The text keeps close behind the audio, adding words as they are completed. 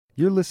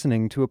You're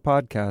listening to a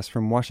podcast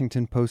from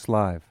Washington Post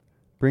Live,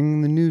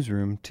 bringing the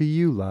newsroom to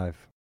you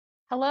live.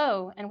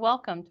 Hello, and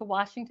welcome to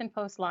Washington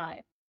Post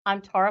Live. I'm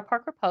Tara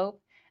Parker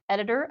Pope,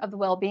 editor of the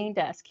Wellbeing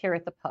Desk here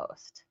at the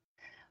Post.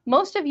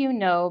 Most of you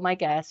know my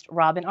guest,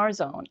 Robin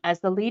Arzón,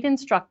 as the lead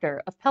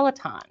instructor of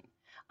Peloton.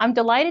 I'm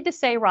delighted to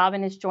say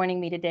Robin is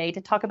joining me today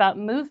to talk about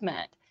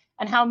movement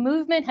and how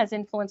movement has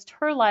influenced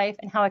her life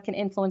and how it can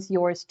influence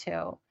yours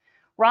too.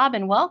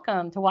 Robin,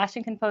 welcome to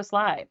Washington Post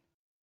Live.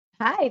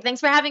 Hi, thanks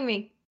for having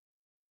me.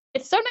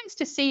 It's so nice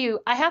to see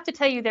you. I have to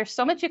tell you, there's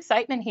so much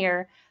excitement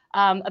here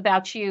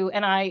about you,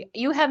 and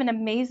you have an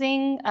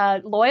amazing,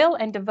 loyal,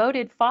 and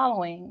devoted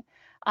following.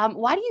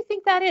 Why do you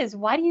think that is?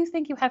 Why do you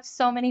think you have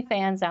so many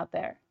fans out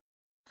there?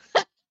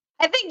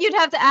 I think you'd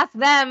have to ask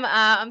them.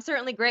 I'm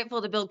certainly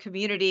grateful to build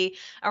community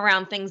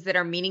around things that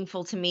are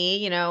meaningful to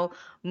me,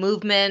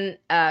 movement,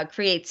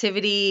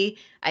 creativity,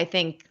 I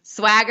think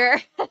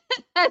swagger.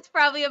 That's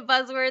probably a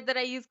buzzword that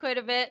I use quite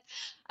a bit.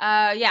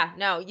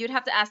 You'd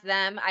have to ask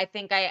them. I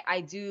think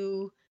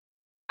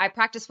I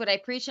practice what I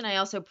preach, and I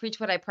also preach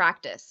what I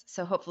practice.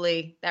 So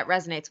hopefully that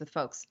resonates with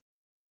folks.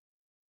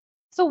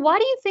 So why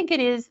do you think it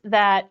is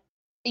that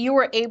you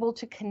were able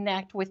to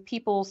connect with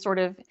people sort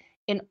of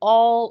in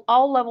all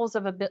levels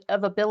of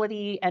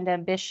ability and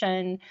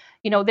ambition?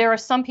 There are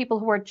some people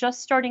who are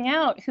just starting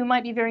out who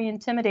might be very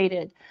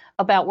intimidated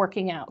about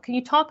working out. Can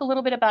you talk a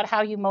little bit about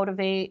how you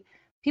motivate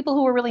people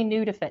who are really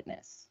new to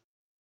fitness?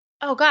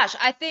 Oh gosh,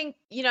 I think,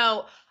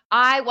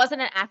 I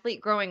wasn't an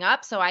athlete growing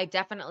up, so I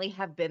definitely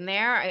have been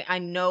there. I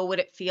know what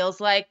it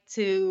feels like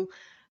to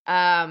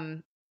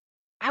um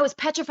I was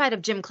petrified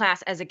of gym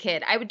class as a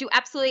kid. I would do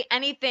absolutely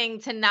anything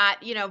to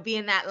not, be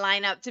in that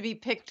lineup to be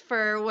picked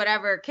for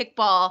whatever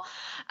kickball.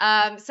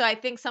 So I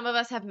think some of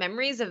us have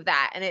memories of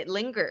that and it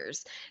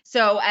lingers.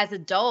 So as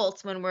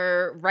adults, when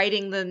we're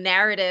writing the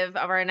narrative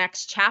of our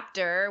next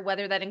chapter,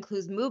 whether that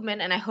includes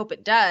movement, and I hope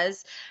it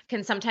does,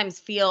 can sometimes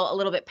feel a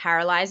little bit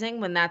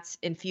paralyzing when that's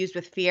infused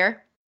with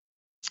fear.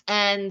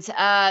 And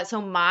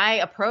so my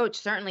approach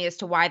certainly is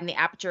to widen the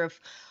aperture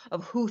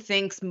of who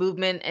thinks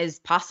movement is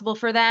possible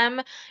for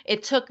them.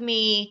 It took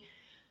me,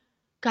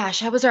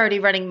 gosh, I was already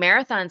running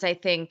marathons, I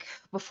think,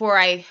 before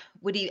I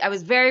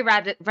was very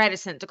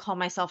reticent to call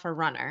myself a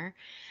runner.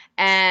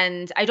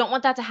 And I don't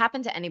want that to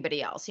happen to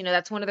anybody else.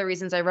 That's one of the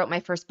reasons I wrote my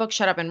first book,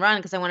 Shut Up and Run,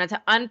 because I wanted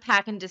to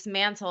unpack and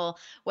dismantle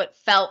what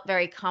felt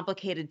very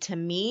complicated to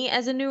me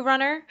as a new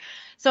runner.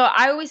 So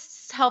I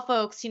always tell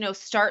folks,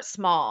 start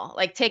small,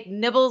 like take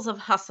nibbles of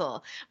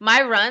hustle.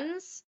 My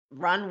runs,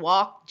 run,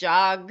 walk,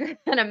 jog,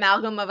 an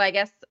amalgam of, I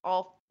guess,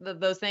 all of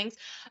those things.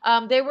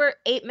 They were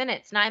 8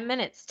 minutes, 9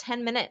 minutes,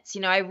 10 minutes.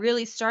 I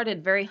really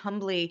started very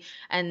humbly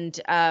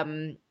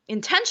and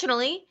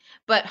intentionally,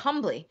 but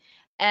humbly.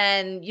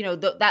 And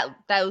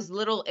those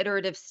little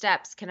iterative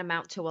steps can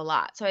amount to a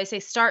lot. So I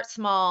say start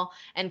small,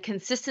 and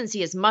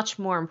consistency is much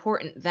more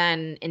important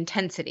than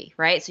intensity,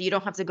 right? So you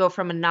don't have to go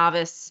from a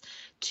novice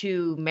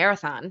to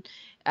marathon.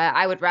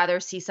 I would rather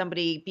see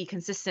somebody be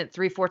consistent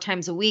 3-4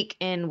 times a week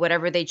in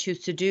whatever they choose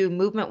to do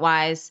movement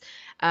wise,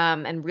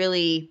 and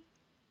really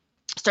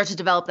start to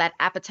develop that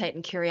appetite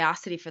and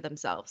curiosity for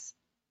themselves.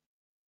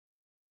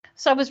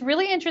 So I was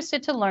really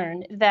interested to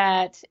learn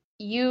that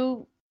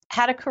you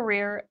had a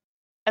career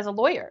as a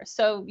lawyer.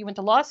 So you went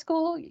to law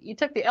school, you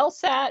took the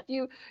LSAT,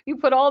 you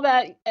put all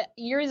that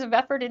years of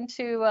effort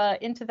into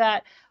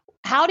that.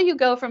 How do you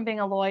go from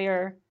being a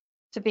lawyer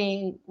to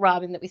being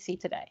Robin that we see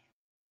today?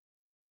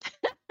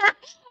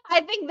 I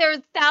think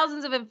there's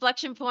thousands of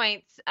inflection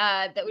points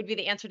that would be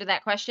the answer to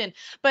that question.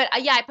 But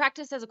I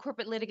practiced as a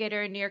corporate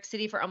litigator in New York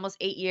City for almost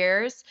 8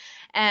 years.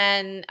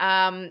 And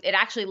it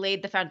actually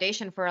laid the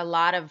foundation for a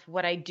lot of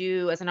what I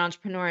do as an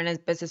entrepreneur and as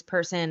a business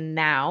person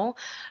now.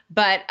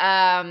 But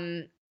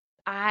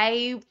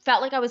I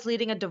felt like I was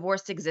leading a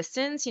divorced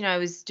existence. I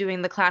was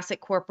doing the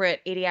classic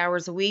corporate 80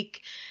 hours a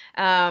week.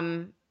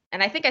 And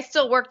I think I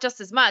still work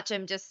just as much.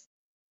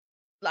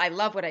 I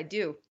love what I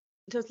do.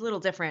 So it's a little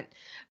different.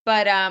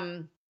 But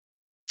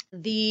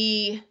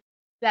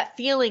that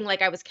feeling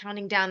like I was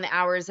counting down the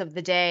hours of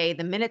the day,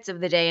 the minutes of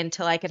the day,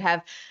 until I could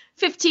have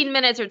 15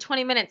 minutes or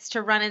 20 minutes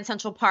to run in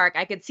Central Park.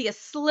 I could see a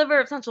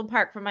sliver of Central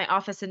Park from my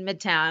office in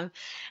Midtown.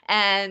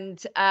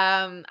 And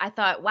I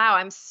thought, wow,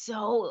 I'm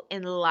so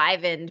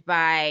enlivened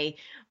by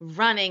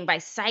running, by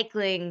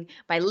cycling,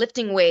 by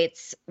lifting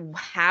weights.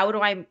 How do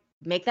I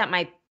make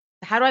my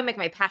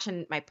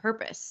passion my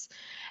purpose?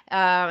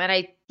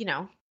 And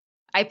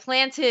I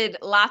planted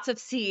lots of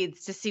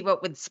seeds to see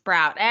what would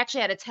sprout. I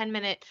actually had a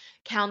 10-minute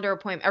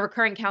a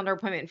recurring calendar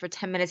appointment for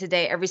 10 minutes a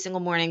day every single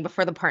morning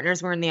before the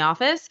partners were in the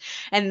office.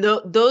 And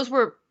those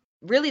were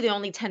really the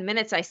only 10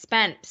 minutes I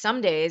spent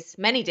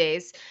many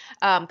days,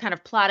 kind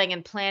of plotting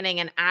and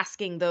planning and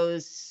asking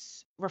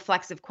those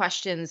reflexive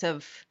questions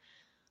of,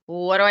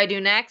 what do I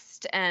do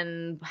next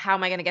and how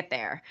am I going to get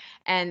there?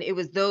 And it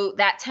was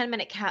that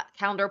 10-minute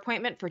calendar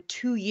appointment for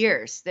 2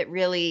 years that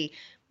really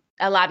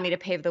allowed me to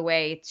pave the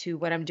way to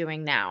what I'm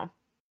doing now.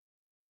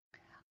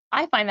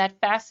 I find that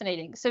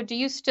fascinating. So do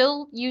you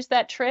still use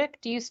that trick?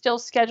 Do you still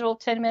schedule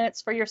 10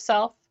 minutes for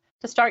yourself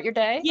to start your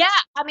day? Yeah,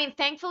 I mean,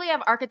 thankfully,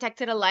 I've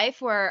architected a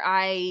life where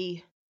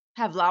I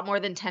have a lot more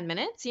than 10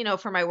 minutes,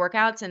 for my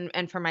workouts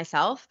and for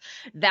myself.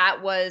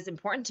 That was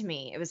important to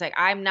me. It was like,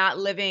 I'm not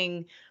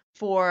living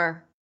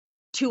for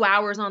 2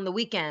 hours on the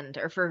weekend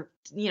or for,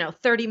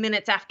 30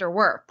 minutes after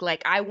work.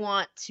 Like I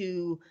want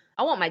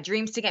my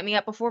dreams to get me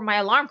up before my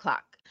alarm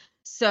clock.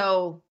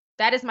 So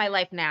that is my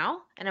life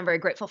now. And I'm very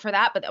grateful for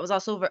that. But that was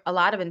also a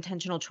lot of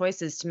intentional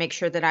choices to make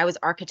sure that I was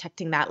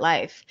architecting that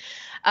life.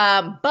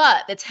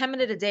 But the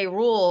 10-minute a day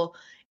rule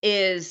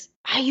is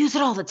I use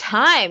it all the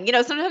time.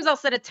 Sometimes I'll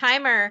set a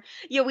timer.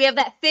 We have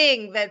that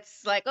thing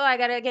that's like, oh, I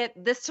got to get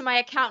this to my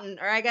accountant,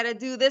 or I got to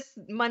do this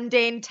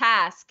mundane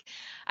task.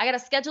 I got to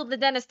schedule the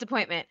dentist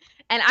appointment.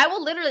 And I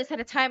will literally set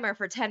a timer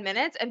for 10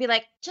 minutes and be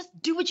like, just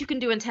do what you can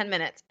do in 10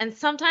 minutes. And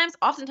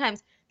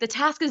oftentimes, the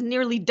task is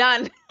nearly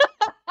done.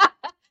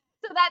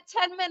 So that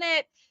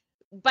 10-minute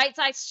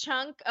bite-sized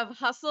chunk of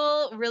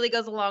hustle really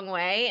goes a long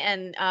way.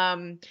 And,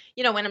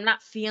 when I'm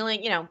not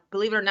feeling,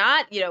 believe it or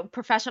not,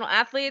 professional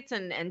athletes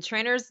and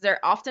trainers, they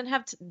often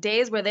have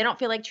days where they don't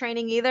feel like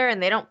training either,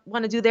 and they don't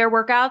want to do their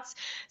workouts.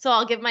 So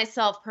I'll give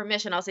myself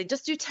permission. I'll say,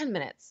 just do 10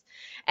 minutes.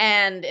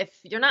 And if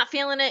you're not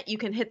feeling it, you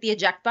can hit the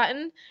eject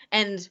button.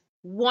 And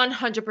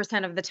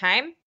 100% of the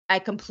time, I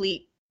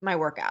complete my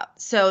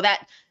workout. So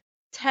that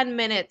 10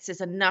 minutes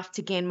is enough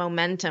to gain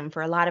momentum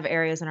for a lot of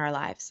areas in our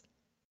lives.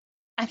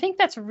 I think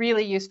that's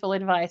really useful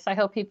advice. I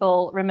hope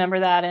people remember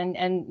that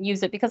and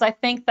use it, because I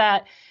think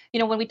that,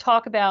 when we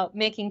talk about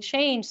making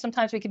change,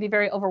 sometimes we can be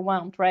very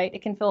overwhelmed, right?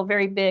 It can feel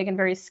very big and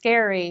very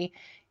scary.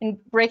 And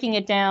breaking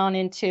it down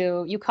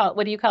into,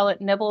 what do you call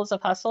it? Nibbles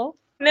of hustle?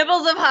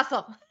 Nibbles of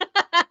hustle.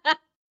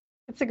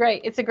 It's a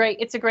great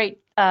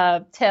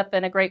tip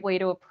and a great way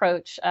to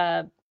approach,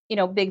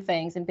 big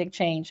things and big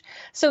change.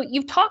 So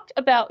you've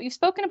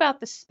spoken about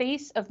the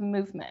space of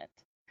movement,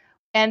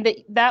 and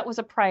that was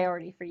a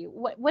priority for you.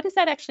 What does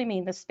that actually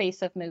mean, the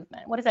space of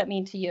movement? What does that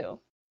mean to you?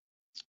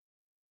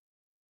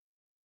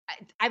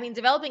 I mean,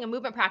 developing a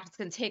movement practice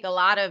can take a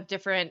lot of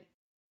different,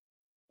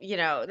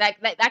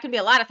 that can be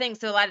a lot of things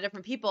to a lot of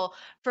different people.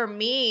 For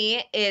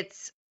me,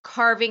 it's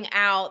carving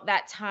out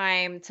that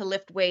time to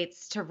lift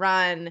weights, to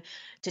run,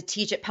 to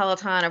teach at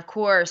Peloton, of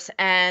course.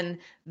 And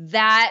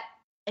that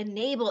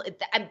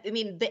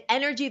the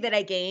energy that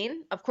I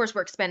gain, of course,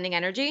 we're expending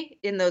energy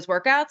in those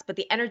workouts, but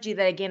the energy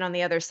that I gain on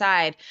the other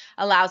side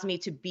allows me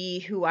to be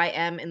who I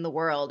am in the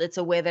world. It's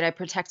a way that I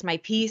protect my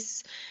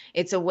peace.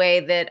 It's a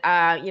way that,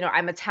 I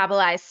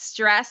metabolize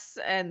stress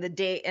and the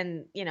day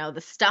and,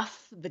 the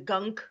stuff, the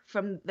gunk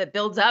that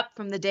builds up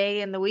from the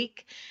day and the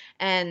week.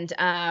 And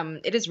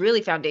it is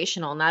really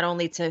foundational, not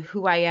only to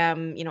who I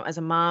am, as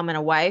a mom and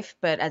a wife,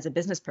 but as a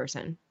business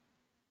person.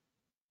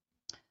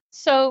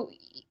 So,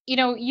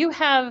 you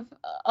have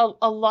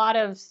a lot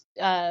of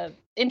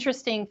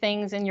interesting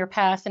things in your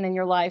past and in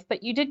your life,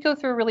 but you did go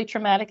through a really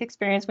traumatic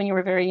experience when you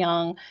were very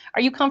young.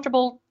 Are you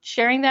comfortable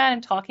sharing that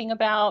and talking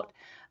about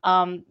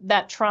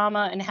that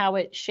trauma and how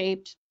it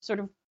shaped sort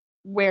of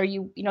where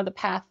the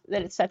path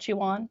that it set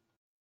you on?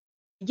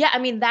 Yeah, I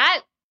mean,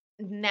 that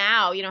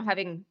now,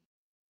 having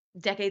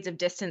decades of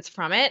distance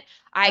from it,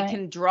 I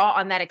can draw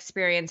on that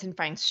experience and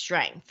find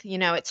strength.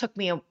 It took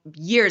me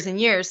years and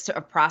years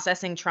of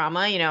processing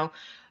trauma.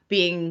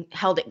 Being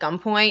held at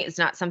gunpoint is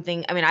not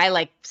something,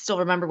 I still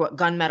remember what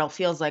gunmetal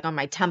feels like on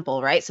my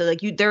temple, right? So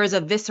there is a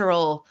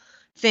visceral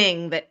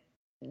thing that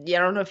I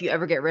don't know if you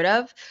ever get rid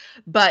of,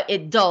 but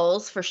it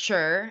dulls for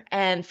sure.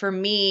 And for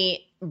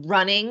me,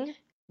 running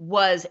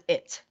was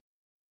it.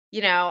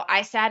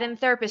 I sat in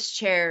therapist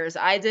chairs.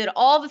 I did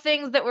all the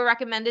things that were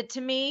recommended to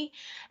me.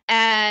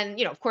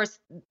 And, of course,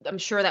 I'm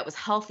sure that was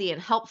healthy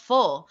and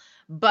helpful.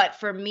 But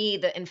for me,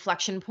 the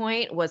inflection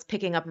point was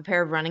picking up a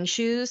pair of running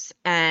shoes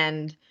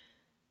and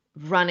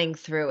running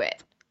through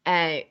it.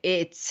 And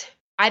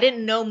I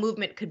didn't know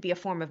movement could be a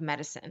form of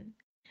medicine.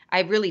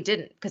 I really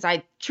didn't, because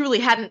I truly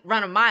hadn't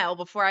run a mile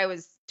before I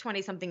was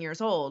 20 something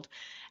years old.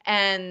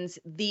 And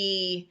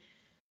the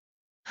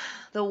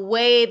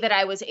way that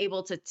I was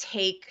able to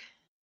take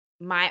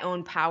my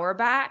own power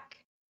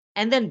back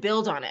and then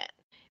build on it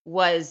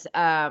was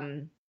I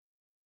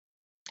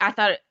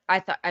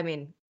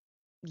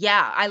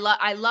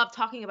love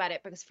talking about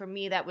it, because for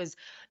me that was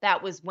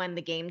when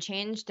the game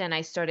changed, and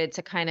I started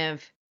to kind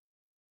of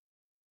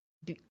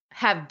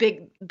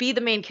be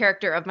the main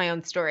character of my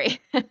own story.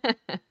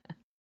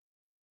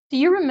 Do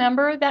you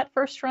remember that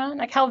first run?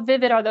 Like, how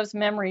vivid are those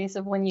memories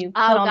of when you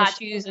put on the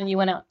shoes and you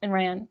went out and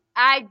ran?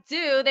 I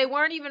do. They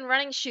weren't even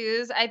running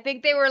shoes. I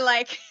think they were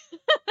like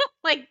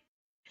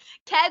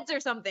Keds or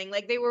something.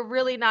 Like, they were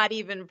really not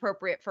even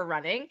appropriate for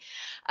running.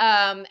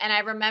 And I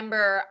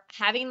remember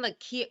having the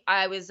key.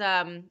 I was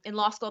in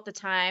law school at the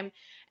time,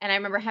 and I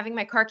remember having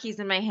my car keys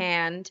in my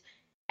hand,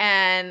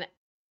 and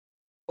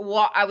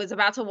I was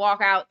about to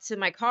walk out to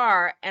my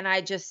car, and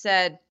I just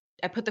said,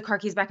 I put the car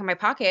keys back in my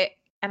pocket,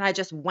 and I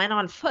just went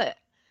on foot.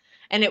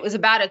 And it was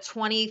about a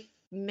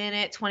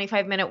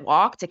 25-minute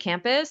walk to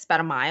campus, about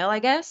a mile, I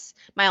guess,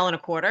 mile and a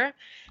quarter.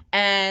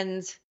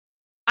 And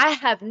I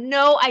have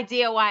no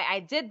idea why I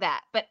did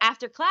that. But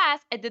after class,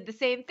 I did the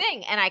same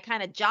thing and I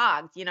kind of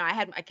jogged.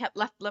 I kept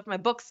left my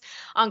books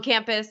on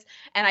campus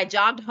and I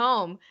jogged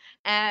home,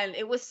 and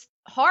it was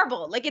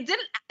horrible. Like it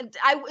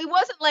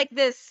wasn't like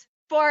this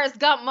Forrest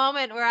Gump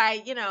moment where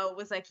I,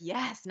 was like,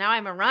 yes, now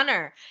I'm a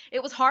runner.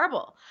 It was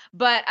horrible.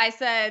 But I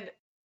said,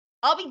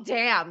 I'll be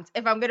damned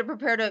if I'm going to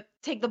prepare to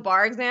take the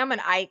bar exam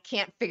and I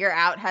can't figure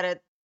out how to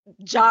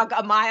jog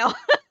a mile.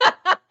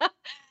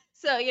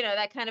 So,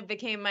 that kind of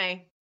became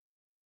my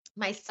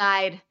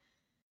side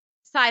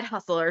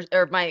hustle,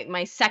 or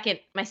my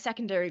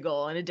secondary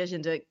goal, in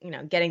addition to,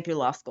 getting through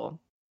law school.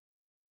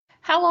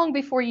 How long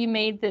before you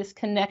made this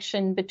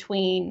connection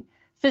between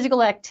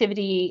physical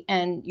activity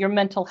and your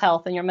mental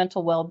health and your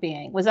mental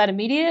well-being? Was that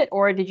immediate,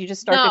 or did you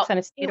just start to No, kind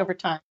of see it over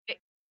time?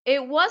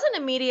 it wasn't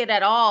immediate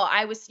at all.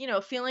 I was,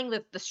 feeling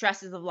the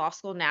stresses of law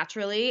school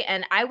naturally,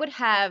 and I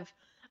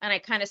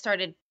kind of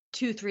started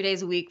 2-3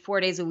 days a week,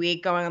 4 days a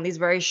week, going on these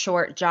very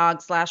short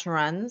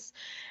jog/runs,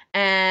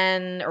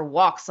 or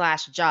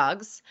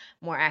walk/jogs,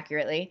 more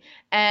accurately.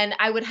 And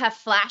I would have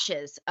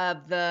flashes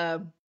of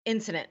the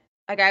incident.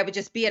 Like, I would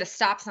just be at a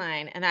stop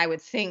sign and I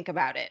would think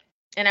about it.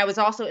 And I was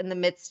also in the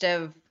midst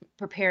of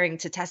preparing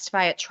to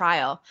testify at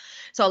trial.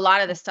 So a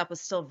lot of this stuff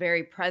was still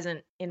very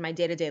present in my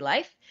day-to-day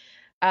life.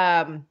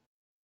 And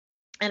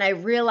I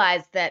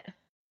realized that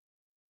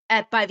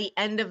by the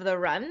end of the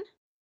run,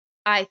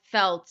 I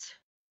felt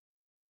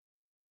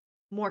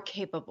more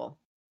capable.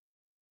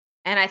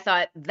 And I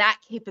thought that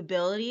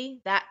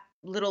capability, that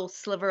little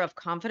sliver of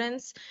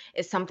confidence,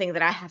 is something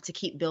that I have to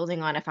keep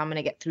building on if I'm going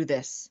to get through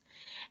this.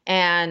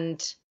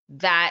 And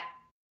that,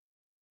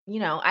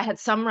 I had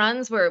some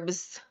runs where it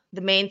was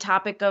the main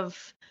topic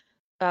of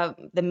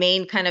the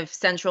main kind of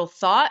central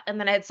thought. And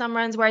then I had some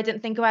runs where I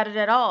didn't think about it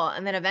at all.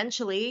 And then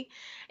eventually,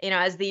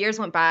 as the years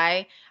went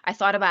by, I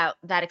thought about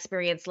that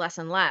experience less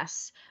and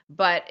less.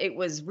 But it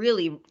was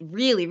really,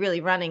 really,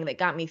 really running that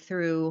got me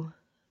through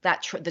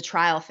the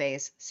trial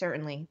phase,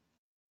 certainly.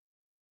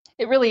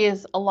 It really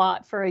is a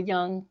lot for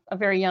a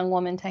very young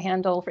woman to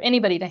handle, for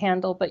anybody to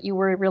handle, but you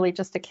were really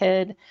just a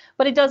kid.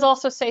 But it does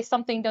also say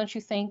something, don't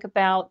you think,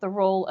 about the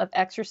role of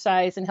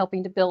exercise in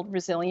helping to build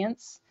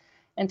resilience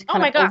and to Oh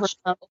kind my of gosh.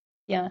 overcome.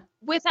 Yeah.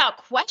 Without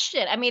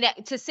question. I mean,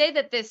 to say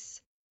that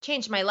this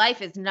changed my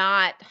life is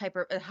not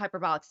a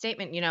hyperbolic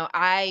statement.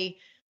 I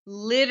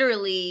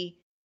literally,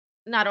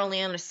 not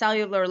only on a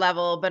cellular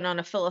level, but on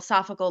a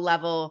philosophical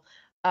level,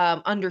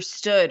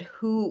 understood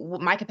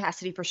my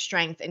capacity for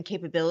strength and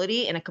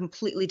capability in a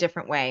completely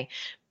different way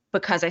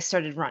because I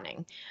started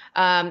running.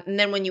 And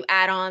then when you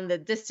add on the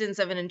distance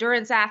of an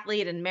endurance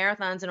athlete and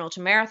marathons and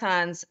ultra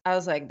marathons, I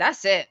was like,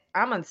 that's it.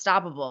 I'm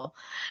unstoppable.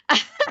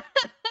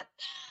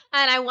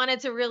 And I wanted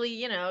to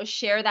really,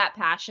 share that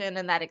passion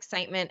and that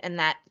excitement and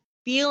that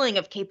feeling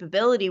of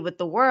capability with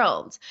the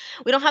world.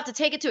 We don't have to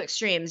take it to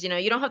extremes.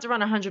 You don't have to run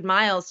 100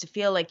 miles to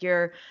feel like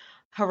you're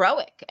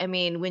heroic. I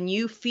mean, when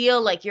you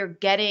feel like you're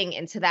getting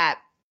into that,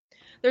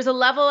 there's a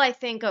level, I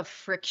think, of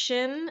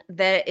friction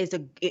that is a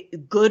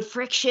good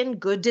friction,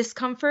 good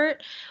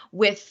discomfort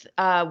with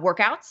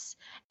workouts.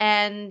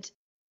 And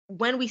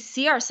when we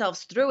see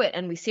ourselves through it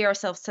and we see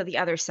ourselves to the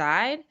other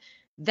side,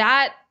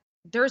 that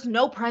there's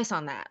no price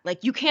on that.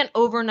 Like, you can't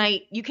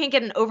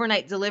get an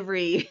overnight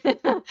delivery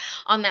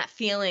on that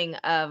feeling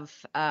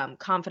of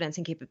confidence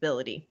and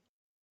capability.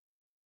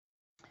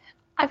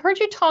 I've heard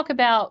you talk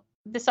about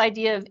this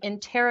idea of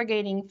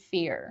interrogating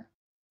fear.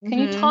 Can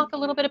you talk a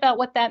little bit about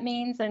what that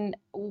means, and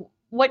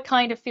what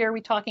kind of fear are we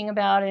talking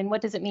about, and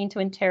what does it mean to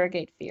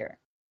interrogate fear?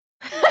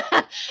 So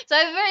I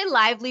have a very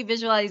lively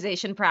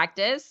visualization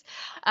practice.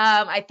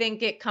 I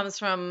think it comes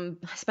from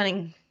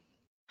spending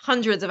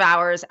hundreds of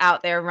hours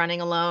out there running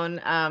alone,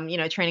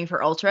 training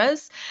for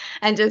ultras,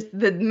 and just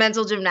the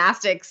mental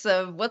gymnastics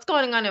of what's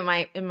going on in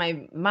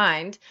my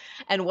mind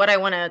and what I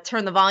want to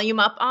turn the volume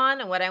up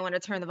on and what I want to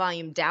turn the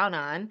volume down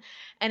on.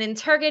 And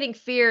interrogating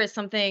fear is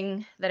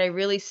something that I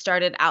really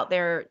started out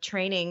there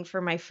training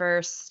for my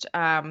first,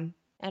 I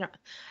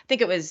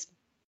think it was,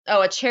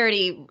 a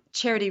charity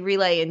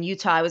relay in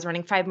Utah. I was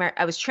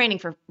training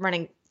to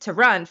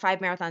run 5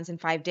 marathons in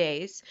 5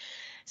 days,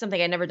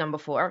 something I'd never done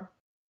before.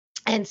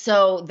 And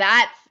so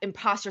that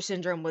imposter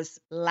syndrome was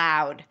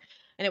loud.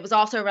 And it was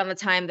also around the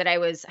time that I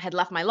had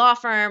left my law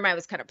firm. I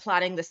was kind of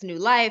plotting this new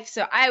life.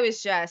 So I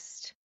was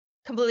just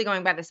completely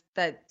going by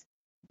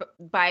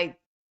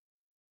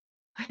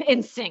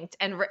instinct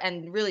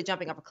and really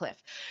jumping off a cliff.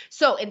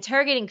 So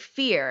interrogating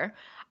fear,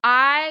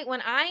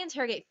 when I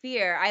interrogate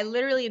fear, I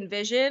literally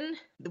envision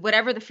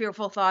whatever the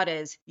fearful thought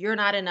is. You're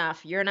not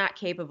enough. You're not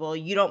capable.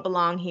 You don't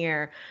belong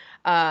here.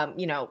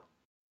 You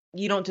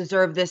don't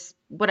deserve this,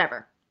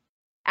 whatever.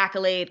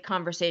 Accolade,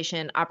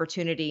 conversation,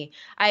 opportunity.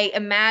 I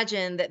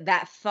imagine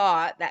that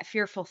thought, that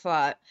fearful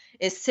thought,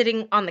 is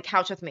sitting on the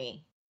couch with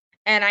me,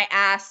 and I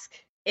ask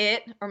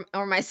it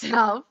or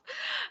myself,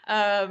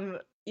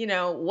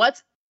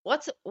 what's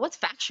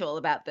factual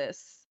about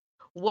this?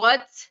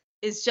 What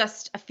is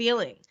just a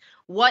feeling?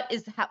 What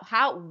is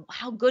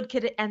how good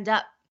could it end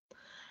up?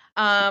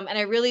 And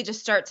I really just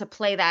start to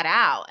play that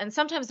out. And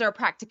sometimes there are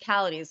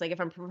practicalities. Like if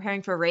I'm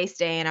preparing for race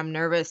day and I'm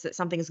nervous that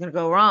something's going to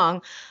go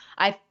wrong,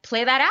 I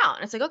play that out.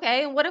 And it's like,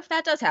 okay, what if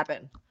that does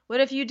happen? What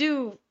if you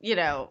do,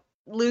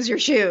 lose your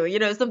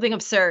shoe, something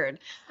absurd?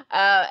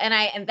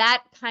 And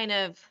that kind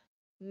of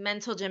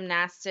mental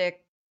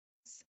gymnastic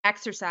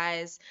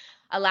exercise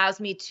allows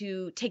me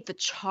to take the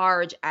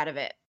charge out of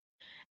it.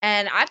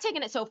 And I've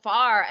taken it so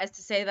far as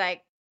to say,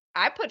 like,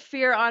 I put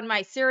fear on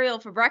my cereal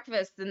for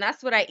breakfast, and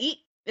that's what I eat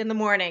in the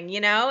morning,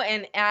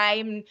 and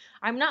I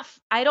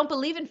don't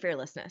believe in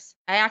fearlessness.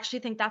 I actually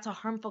think that's a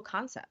harmful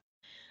concept.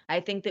 I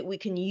think that we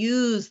can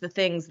use the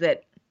things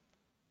that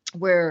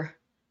we're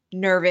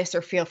nervous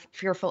or feel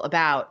fearful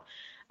about.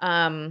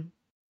 And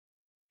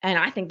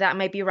I think that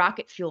might be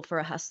rocket fuel for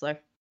a hustler.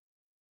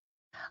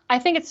 I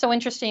think it's so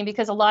interesting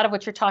because a lot of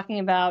what you're talking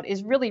about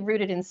is really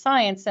rooted in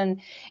science,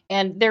 and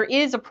there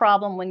is a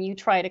problem when you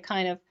try to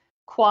kind of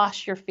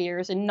quash your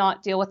fears and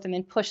not deal with them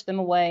and push them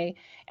away.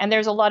 And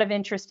there's a lot of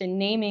interest in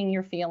naming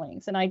your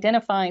feelings and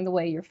identifying the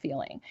way you're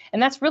feeling. And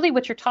that's really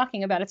what you're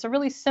talking about. It's a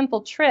really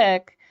simple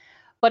trick,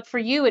 but for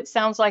you, it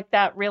sounds like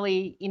that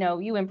really,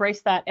 you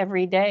embrace that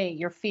every day,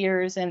 your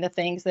fears and the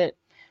things that,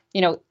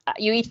 you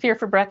eat fear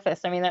for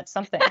breakfast. I mean, that's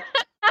something.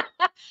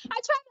 I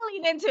try to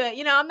lean into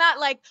it. I'm not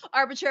like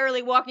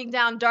arbitrarily walking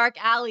down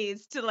dark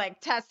alleys to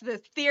like test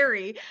this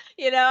theory.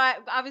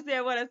 Obviously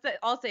I want to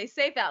all stay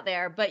safe out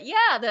there, but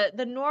yeah,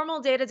 the normal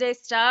day-to-day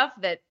stuff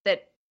that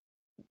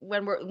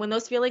when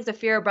those feelings of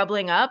fear are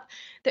bubbling up,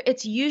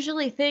 it's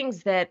usually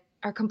things that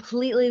are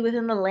completely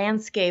within the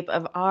landscape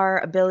of our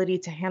ability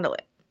to handle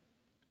it.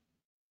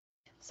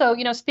 So,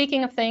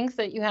 speaking of things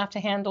that you have to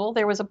handle,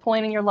 there was a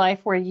point in your life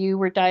where you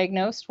were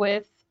diagnosed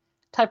with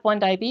type 1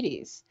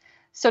 diabetes.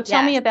 So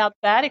tell me about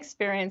that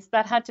experience.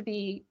 That had to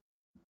be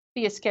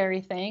a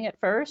scary thing at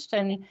first.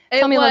 And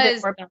tell me a little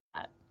bit more about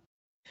that.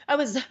 I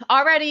was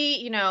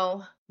already,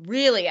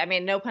 really, I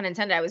mean, no pun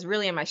intended, I was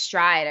really in my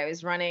stride. I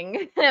was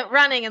running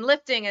and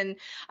lifting. And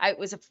it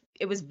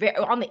was very,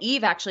 on the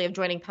eve actually of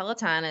joining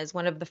Peloton as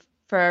one of the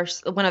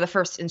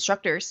first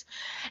instructors,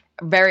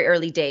 very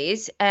early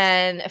days.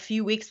 And a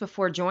few weeks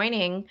before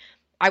joining,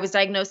 I was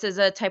diagnosed as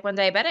a type 1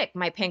 diabetic.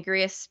 My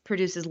pancreas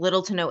produces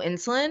little to no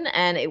insulin,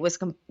 and it was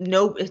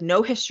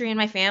no history in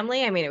my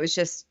family. I mean, it was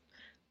just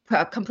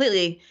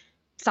completely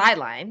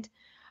sidelined,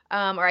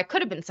 or I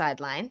could have been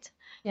sidelined.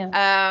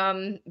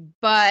 Yeah.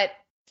 But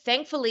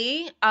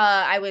thankfully,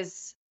 I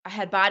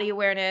had body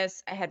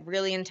awareness. I had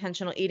really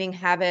intentional eating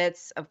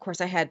habits. Of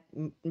course, I had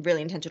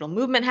really intentional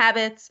movement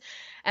habits,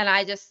 and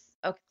I just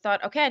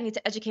thought, okay, I need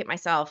to educate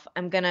myself.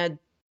 I'm gonna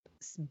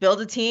build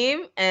a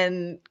team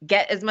and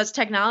get as much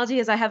technology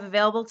as I have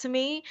available to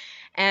me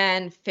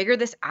and figure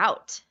this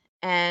out.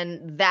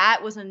 And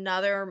that was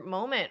another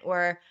moment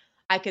where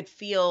I could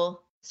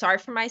feel sorry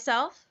for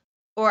myself,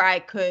 or I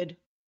could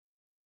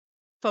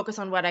focus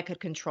on what I could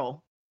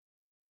control.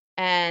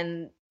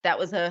 And that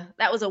was a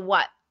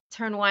what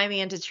turn why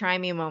me into try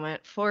me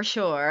moment for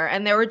sure.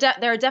 And there are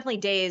definitely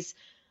days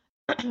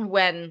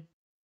when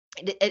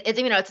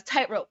it's a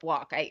tightrope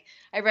walk.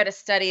 I read a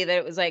study that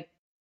it was like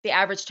the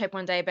average type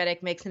 1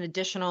 diabetic makes an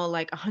additional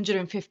like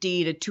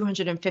 150 to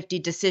 250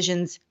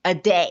 decisions a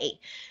day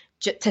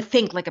to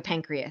think like a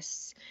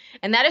pancreas.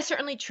 And that is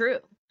certainly true.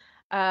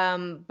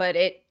 But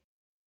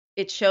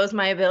it shows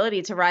my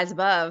ability to rise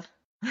above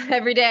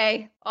every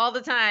day, all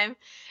the time.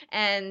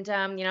 And,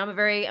 I'm a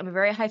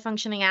very high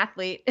functioning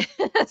athlete.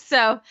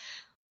 So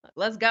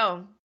let's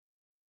go.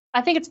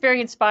 I think it's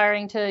very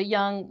inspiring to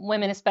young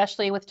women,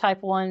 especially with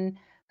type 1,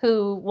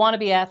 who want to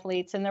be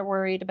athletes and they're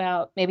worried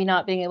about maybe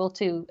not being able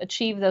to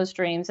achieve those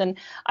dreams. And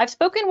I've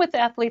spoken with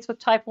athletes with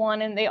type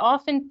 1, and they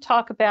often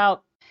talk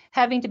about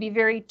having to be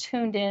very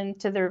tuned in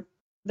to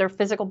their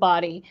physical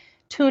body,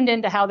 tuned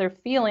into how they're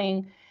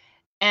feeling.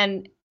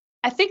 And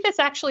I think that's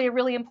actually a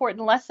really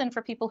important lesson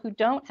for people who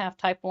don't have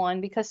type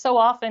 1, because so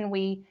often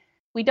we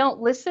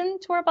don't listen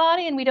to our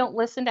body and we don't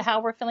listen to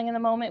how we're feeling in the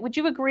moment. Would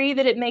you agree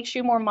that it makes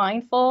you more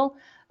mindful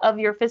of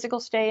your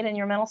physical state and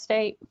your mental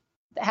state,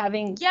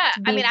 having to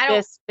be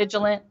this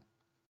vigilant?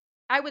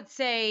 I would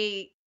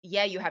say,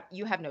 yeah,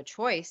 you have no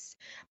choice.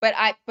 But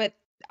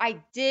I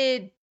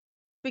did,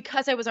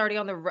 because I was already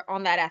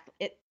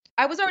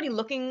I was already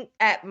looking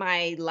at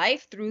my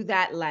life through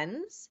that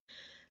lens,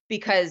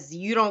 because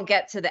you don't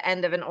get to the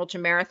end of an ultra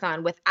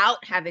marathon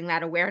without having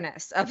that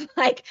awareness of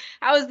like,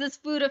 how is this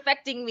food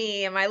affecting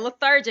me? Am I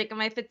lethargic?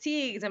 Am I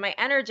fatigued? Am I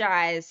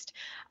energized?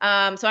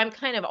 So I'm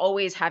kind of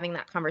always having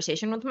that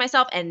conversation with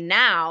myself. And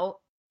now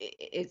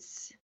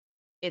it's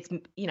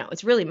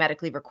really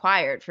medically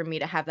required for me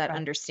to have that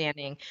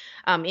understanding,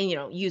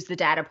 and use the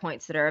data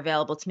points that are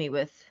available to me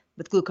with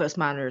glucose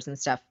monitors and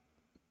stuff.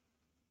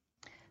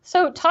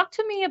 So talk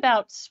to me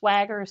about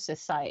Swagger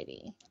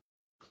Society.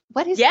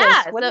 What is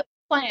this? What is the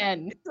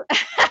plan?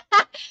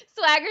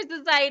 Swagger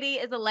Society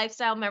is a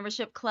lifestyle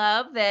membership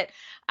club that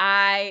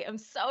I am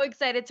so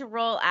excited to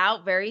roll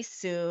out very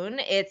soon.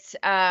 It's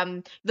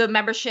the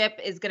membership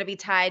is going to be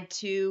tied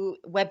to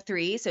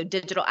Web3, so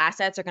digital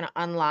assets are going to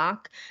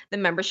unlock the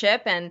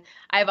membership. And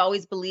I've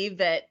always believed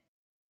that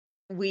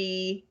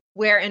we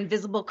wear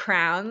invisible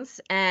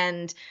crowns,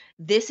 and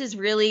this is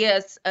really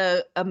a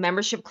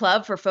membership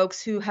club for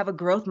folks who have a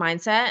growth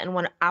mindset and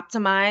want to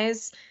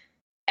optimize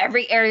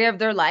every area of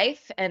their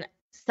life and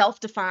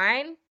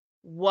self-define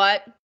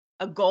what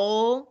a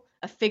goal,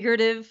 a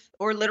figurative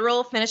or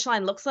literal finish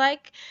line looks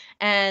like,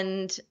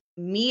 and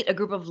meet a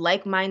group of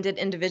like-minded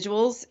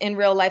individuals in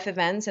real life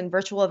events and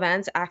virtual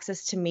events,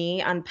 access to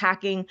me,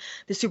 unpacking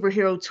the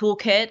superhero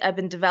toolkit I've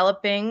been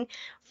developing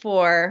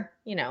for,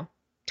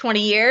 20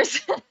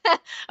 years.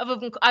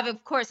 I've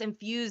of course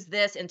infused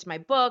this into my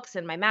books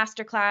and my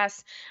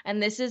masterclass,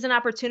 and this is an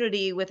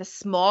opportunity with a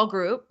small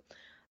group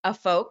of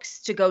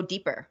folks to go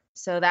deeper.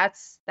 So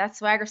that's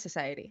Swagger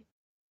Society.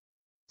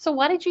 So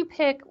why did you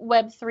pick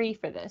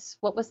Web3 for this?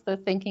 What was the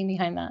thinking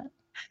behind that?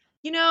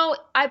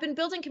 I've been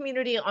building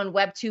community on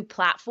Web2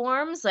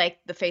 platforms like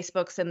the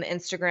Facebooks and the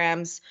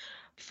Instagrams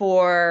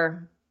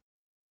for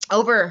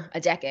over a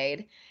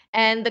decade.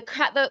 And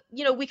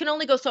we can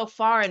only go so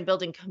far in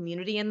building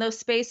community in those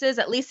spaces,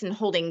 at least in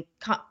holding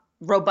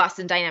robust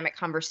and dynamic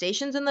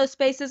conversations in those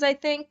spaces, I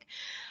think.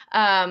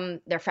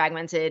 They're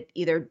fragmented,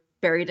 either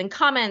buried in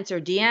comments or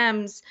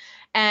DMs.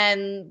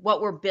 And what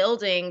we're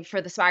building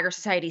for the Swagger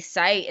Society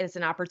site is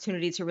an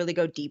opportunity to really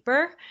go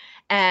deeper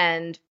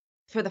and,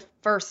 for the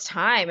first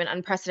time in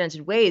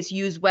unprecedented ways,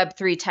 use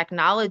Web3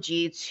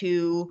 technology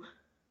to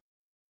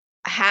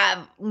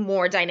have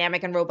more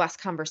dynamic and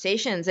robust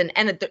conversations. And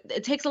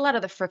it takes a lot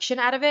of the friction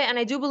out of it. And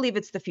I do believe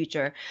it's the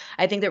future.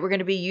 I think that we're going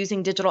to be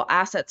using digital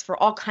assets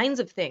for all kinds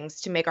of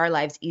things to make our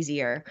lives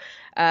easier.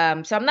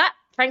 So I'm not,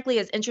 frankly,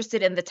 as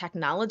interested in the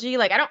technology.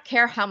 Like, I don't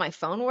care how my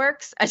phone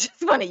works. I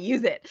just want to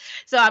use it.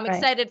 So I'm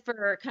excited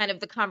for kind of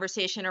the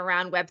conversation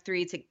around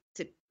Web3 to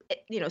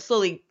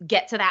slowly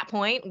get to that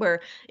point where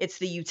it's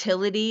the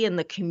utility and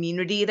the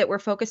community that we're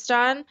focused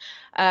on.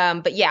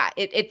 But yeah,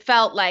 it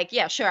felt like,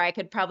 yeah, sure, I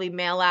could probably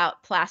mail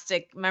out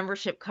plastic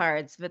membership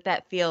cards, but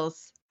that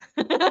feels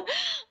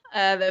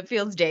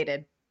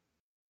dated.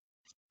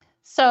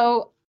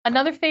 So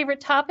another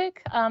favorite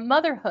topic,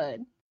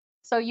 motherhood.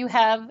 So you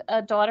have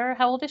a daughter.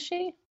 How old is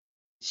she?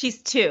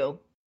 She's 2.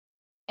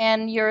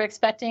 And you're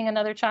expecting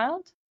another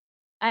child?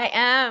 I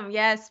am,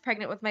 yes,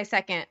 pregnant with my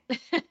second.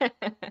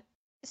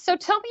 So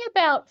tell me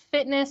about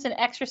fitness and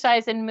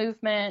exercise and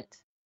movement,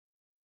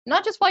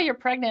 not just while you're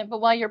pregnant, but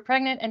while you're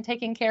pregnant and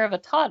taking care of a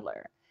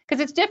toddler, because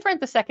it's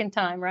different the second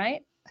time,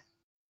 right?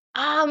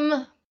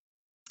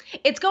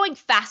 It's going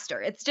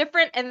faster. It's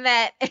different in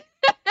that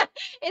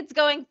it's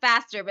going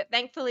faster, but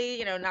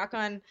thankfully, knock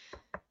on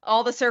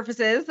all the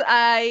surfaces,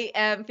 I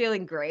am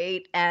feeling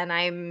great, and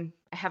I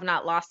have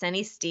not lost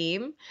any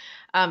steam.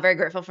 I'm very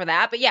grateful for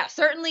that. But yeah,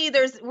 certainly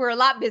we're a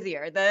lot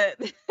busier.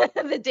 The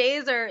the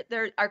days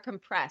are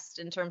compressed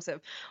in terms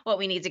of what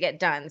we need to get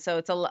done. So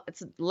it's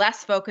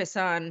less focus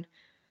on,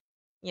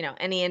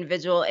 any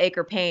individual ache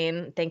or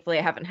pain. Thankfully,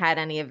 I haven't had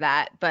any of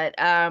that. But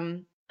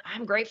I'm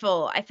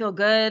grateful. I feel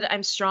good.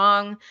 I'm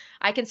strong.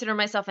 I consider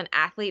myself an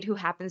athlete who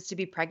happens to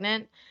be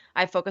pregnant.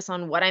 I focus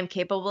on what I'm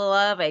capable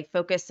of. I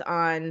focus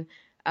on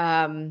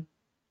boundaries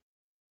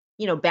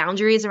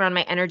around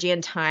my energy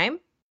and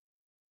time,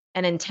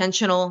 and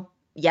intentional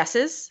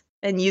yeses,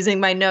 and using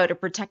my no to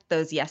protect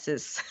those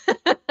yeses.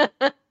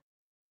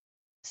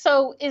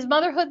 So is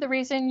motherhood the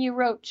reason you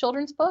wrote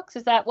children's books?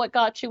 Is that what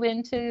got you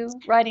into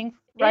writing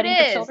for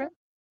children?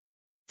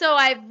 So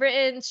I've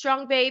written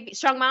Strong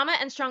Mama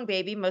and Strong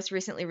Baby, most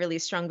recently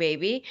released Strong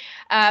Baby.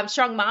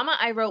 Strong Mama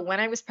I wrote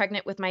when I was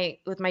pregnant with my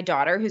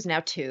daughter, who's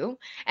now 2.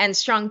 And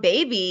Strong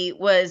Baby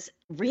was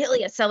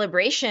really a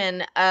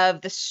celebration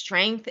of the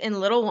strength in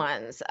little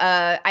ones.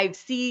 In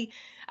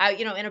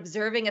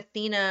observing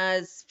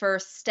Athena's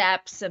first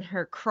steps and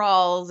her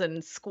crawls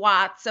and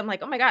squats, I'm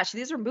like, oh my gosh,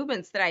 these are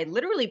movements that I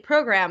literally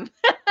program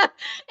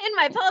in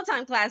my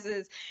Peloton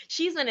classes.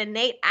 She's an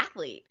innate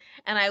athlete,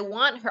 and I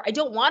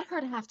don't want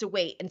her to have to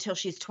wait until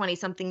she's 20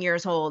 something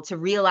years old to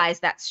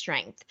realize that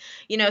strength.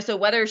 So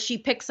whether she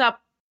picks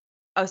up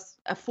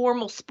a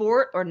formal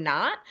sport or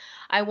not,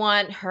 I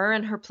want her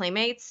and her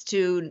playmates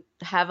to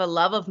have a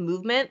love of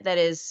movement that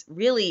is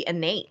really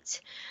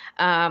innate,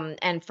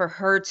 and for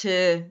her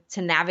to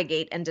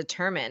navigate and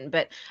determine.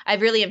 But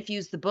I've really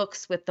infused the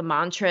books with the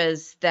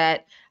mantras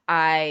that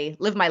I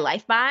live my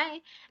life by,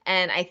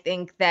 and I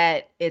think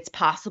that it's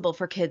possible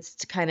for kids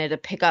to kind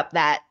of pick up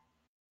that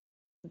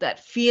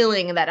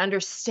feeling and that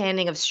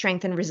understanding of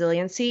strength and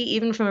resiliency,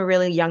 even from a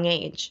really young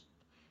age.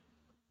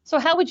 So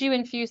how would you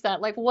infuse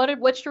that? Like,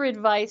 what's your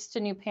advice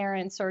to new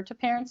parents or to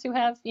parents who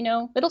have,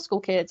 middle school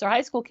kids or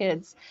high school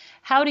kids?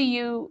 How do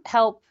you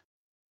help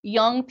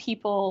young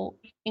people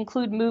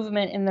include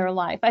movement in their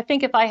life? I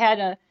think if I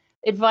had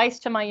advice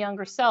to my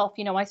younger self,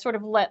 I sort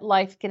of let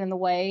life get in the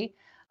way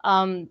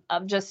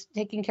of just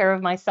taking care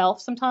of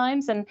myself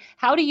sometimes. And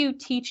how do you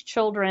teach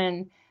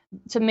children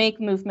to make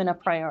movement a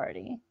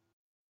priority?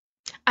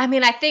 I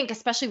mean, I think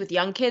especially with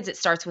young kids, it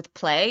starts with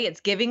play.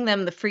 It's giving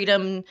them the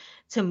freedom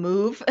to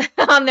move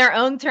on their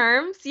own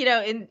terms,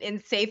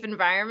 in safe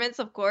environments,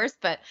 of course.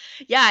 But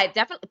yeah, it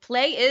definitely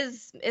play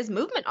is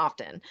movement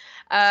often,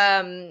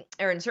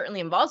 or it certainly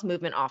involves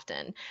movement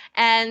often.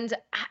 And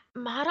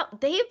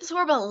they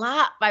absorb a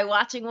lot by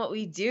watching what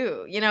we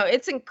do.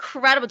 It's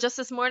incredible. Just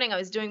this morning, I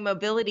was doing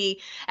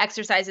mobility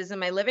exercises in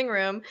my living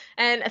room,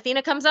 and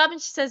Athena comes up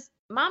and she says,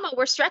 Mama,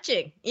 we're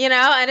stretching,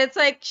 and it's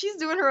like she's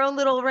doing her own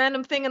little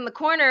random thing in the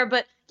corner,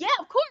 but yeah,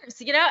 of course,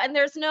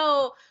 and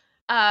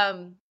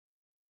um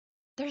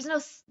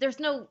there's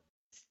no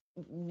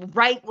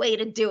right way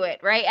to do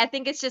it, right? I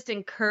think it's just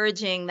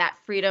encouraging that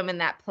freedom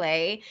and that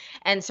play,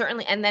 and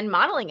certainly, and then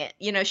modeling it.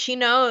 She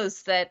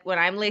knows that when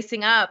I'm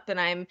lacing up and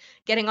I'm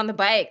getting on the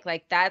bike,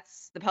 like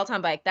that's the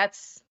Peloton bike,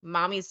 that's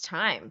mommy's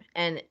time.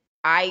 And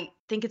I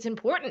think it's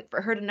important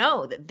for her to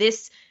know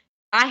that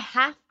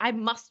I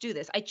must do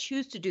this. I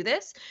choose to do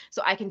this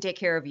so I can take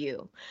care of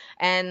you.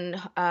 And,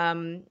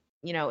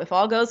 if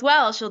all goes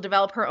well, she'll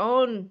develop her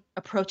own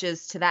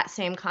approaches to that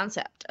same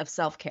concept of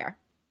self-care.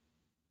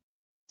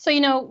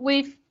 So,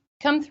 we've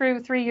come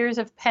through 3 years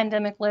of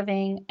pandemic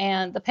living,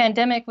 and the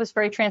pandemic was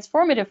very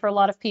transformative for a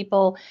lot of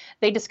people.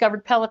 They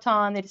discovered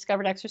Peloton, they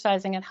discovered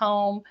exercising at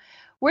home.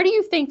 Where do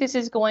you think this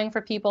is going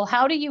for people?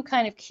 How do you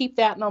kind of keep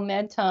that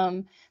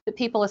momentum that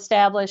people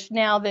establish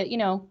now that,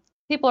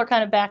 people are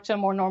kind of back to a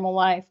more normal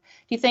life?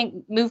 Do you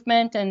think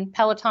movement and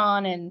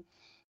Peloton and,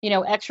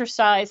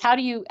 exercise, how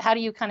do you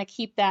kind of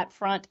keep that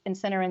front and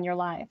center in your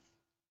life?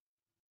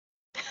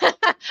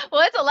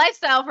 Well, it's a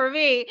lifestyle for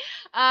me.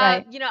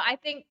 Right. I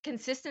think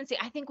consistency,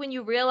 I think when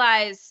you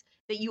realize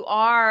that you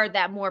are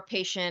that more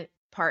patient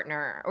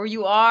partner, or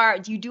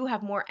you do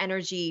have more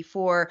energy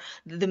for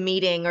the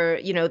meeting, or,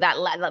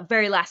 that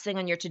very last thing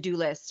on your to-do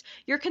list,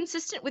 you're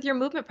consistent with your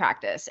movement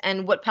practice.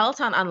 And what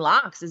Peloton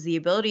unlocks is the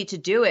ability to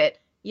do it,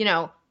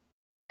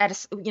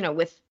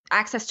 with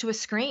access to a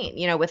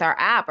screen, with our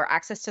app, or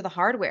access to the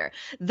hardware,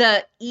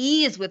 the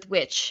ease with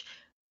which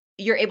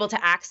you're able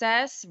to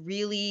access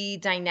really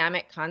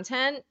dynamic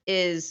content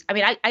is, I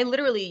mean, I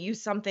literally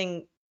use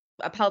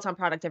a Peloton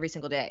product every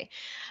single day.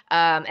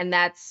 And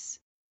that's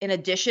in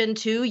addition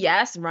to,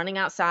 yes, running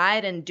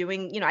outside and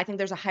doing, I think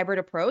there's a hybrid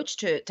approach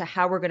to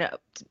how we're going to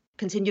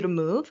continue to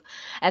move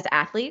as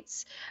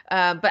athletes.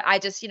 But I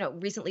just,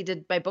 recently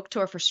did my book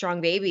tour for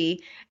Strong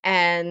Baby,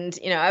 and,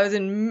 I was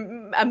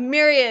in a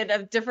myriad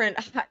of different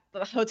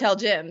hotel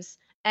gyms,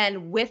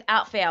 and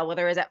without fail,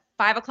 whether it was at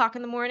 5 o'clock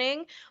in the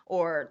morning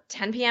or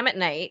 10 p.m. at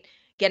night,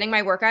 getting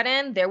my workout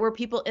in, there were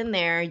people in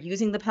there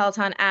using the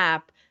Peloton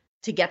app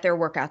to get their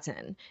workouts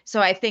in.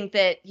 So I think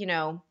that,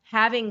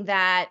 having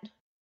that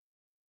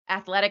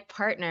athletic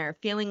partner,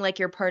 feeling like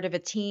you're part of a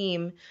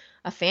team,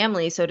 a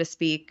family, so to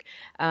speak,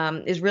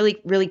 is really,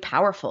 really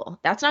powerful.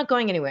 That's not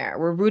going anywhere.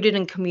 We're rooted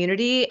in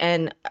community,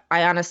 and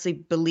I honestly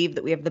believe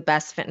that we have the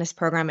best fitness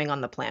programming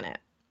on the planet.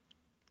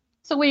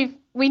 So we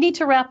need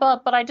to wrap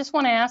up, but I just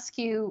want to ask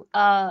you,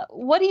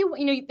 what do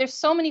you, there's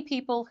so many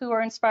people who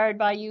are inspired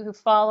by you, who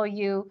follow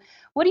you.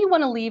 What do you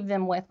want to leave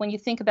them with when you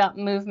think about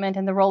movement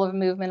and the role of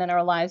movement in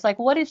our lives? Like,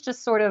 what is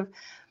just sort of,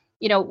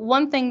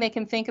 one thing they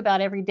can think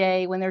about every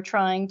day when they're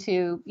trying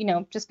to,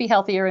 just be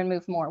healthier and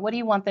move more? What do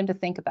you want them to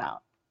think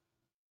about?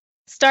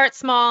 Start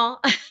small.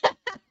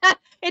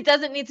 It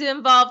doesn't need to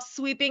involve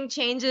sweeping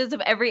changes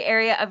of every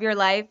area of your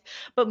life,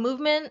 but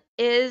movement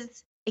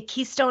is a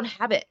keystone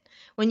habit.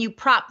 When you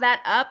prop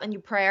that up and you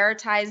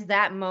prioritize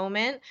that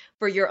moment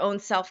for your own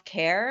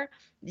self-care,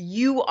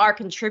 you are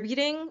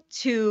contributing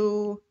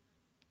to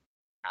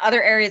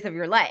other areas of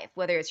your life,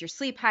 whether it's your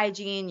sleep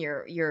hygiene,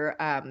 your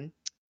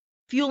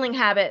fueling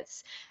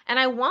habits. And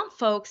I want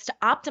folks to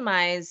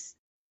optimize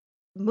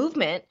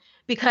movement,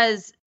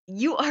 because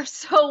you are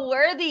so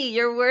worthy.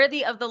 You're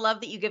worthy of the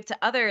love that you give to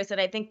others.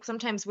 And I think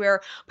sometimes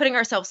we're putting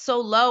ourselves so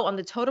low on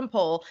the totem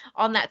pole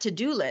on that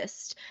to-do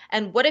list.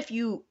 And what if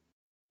you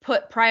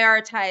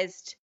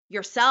prioritized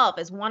yourself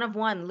as one of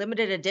one,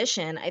 limited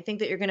edition? I think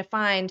that you're going to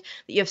find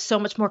that you have so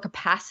much more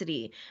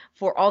capacity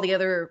for all the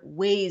other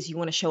ways you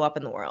want to show up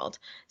in the world.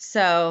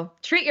 So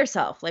treat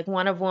yourself like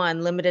one of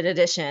one, limited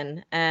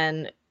edition,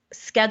 and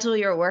schedule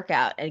your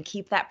workout and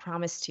keep that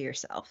promise to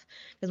yourself.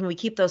 Because when we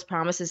keep those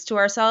promises to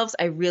ourselves,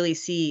 I really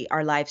see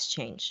our lives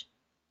change.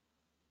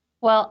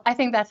 Well, I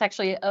think that's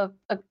actually a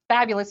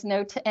fabulous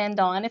note to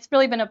end on. It's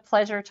really been a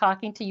pleasure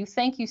talking to you.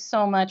 Thank you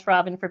so much,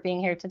 Robin, for being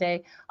here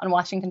today on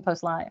Washington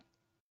Post Live.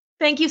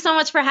 Thank you so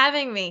much for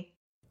having me.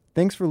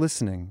 Thanks for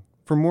listening.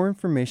 For more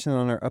information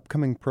on our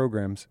upcoming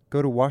programs,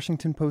 go to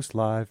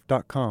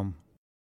WashingtonPostLive.com.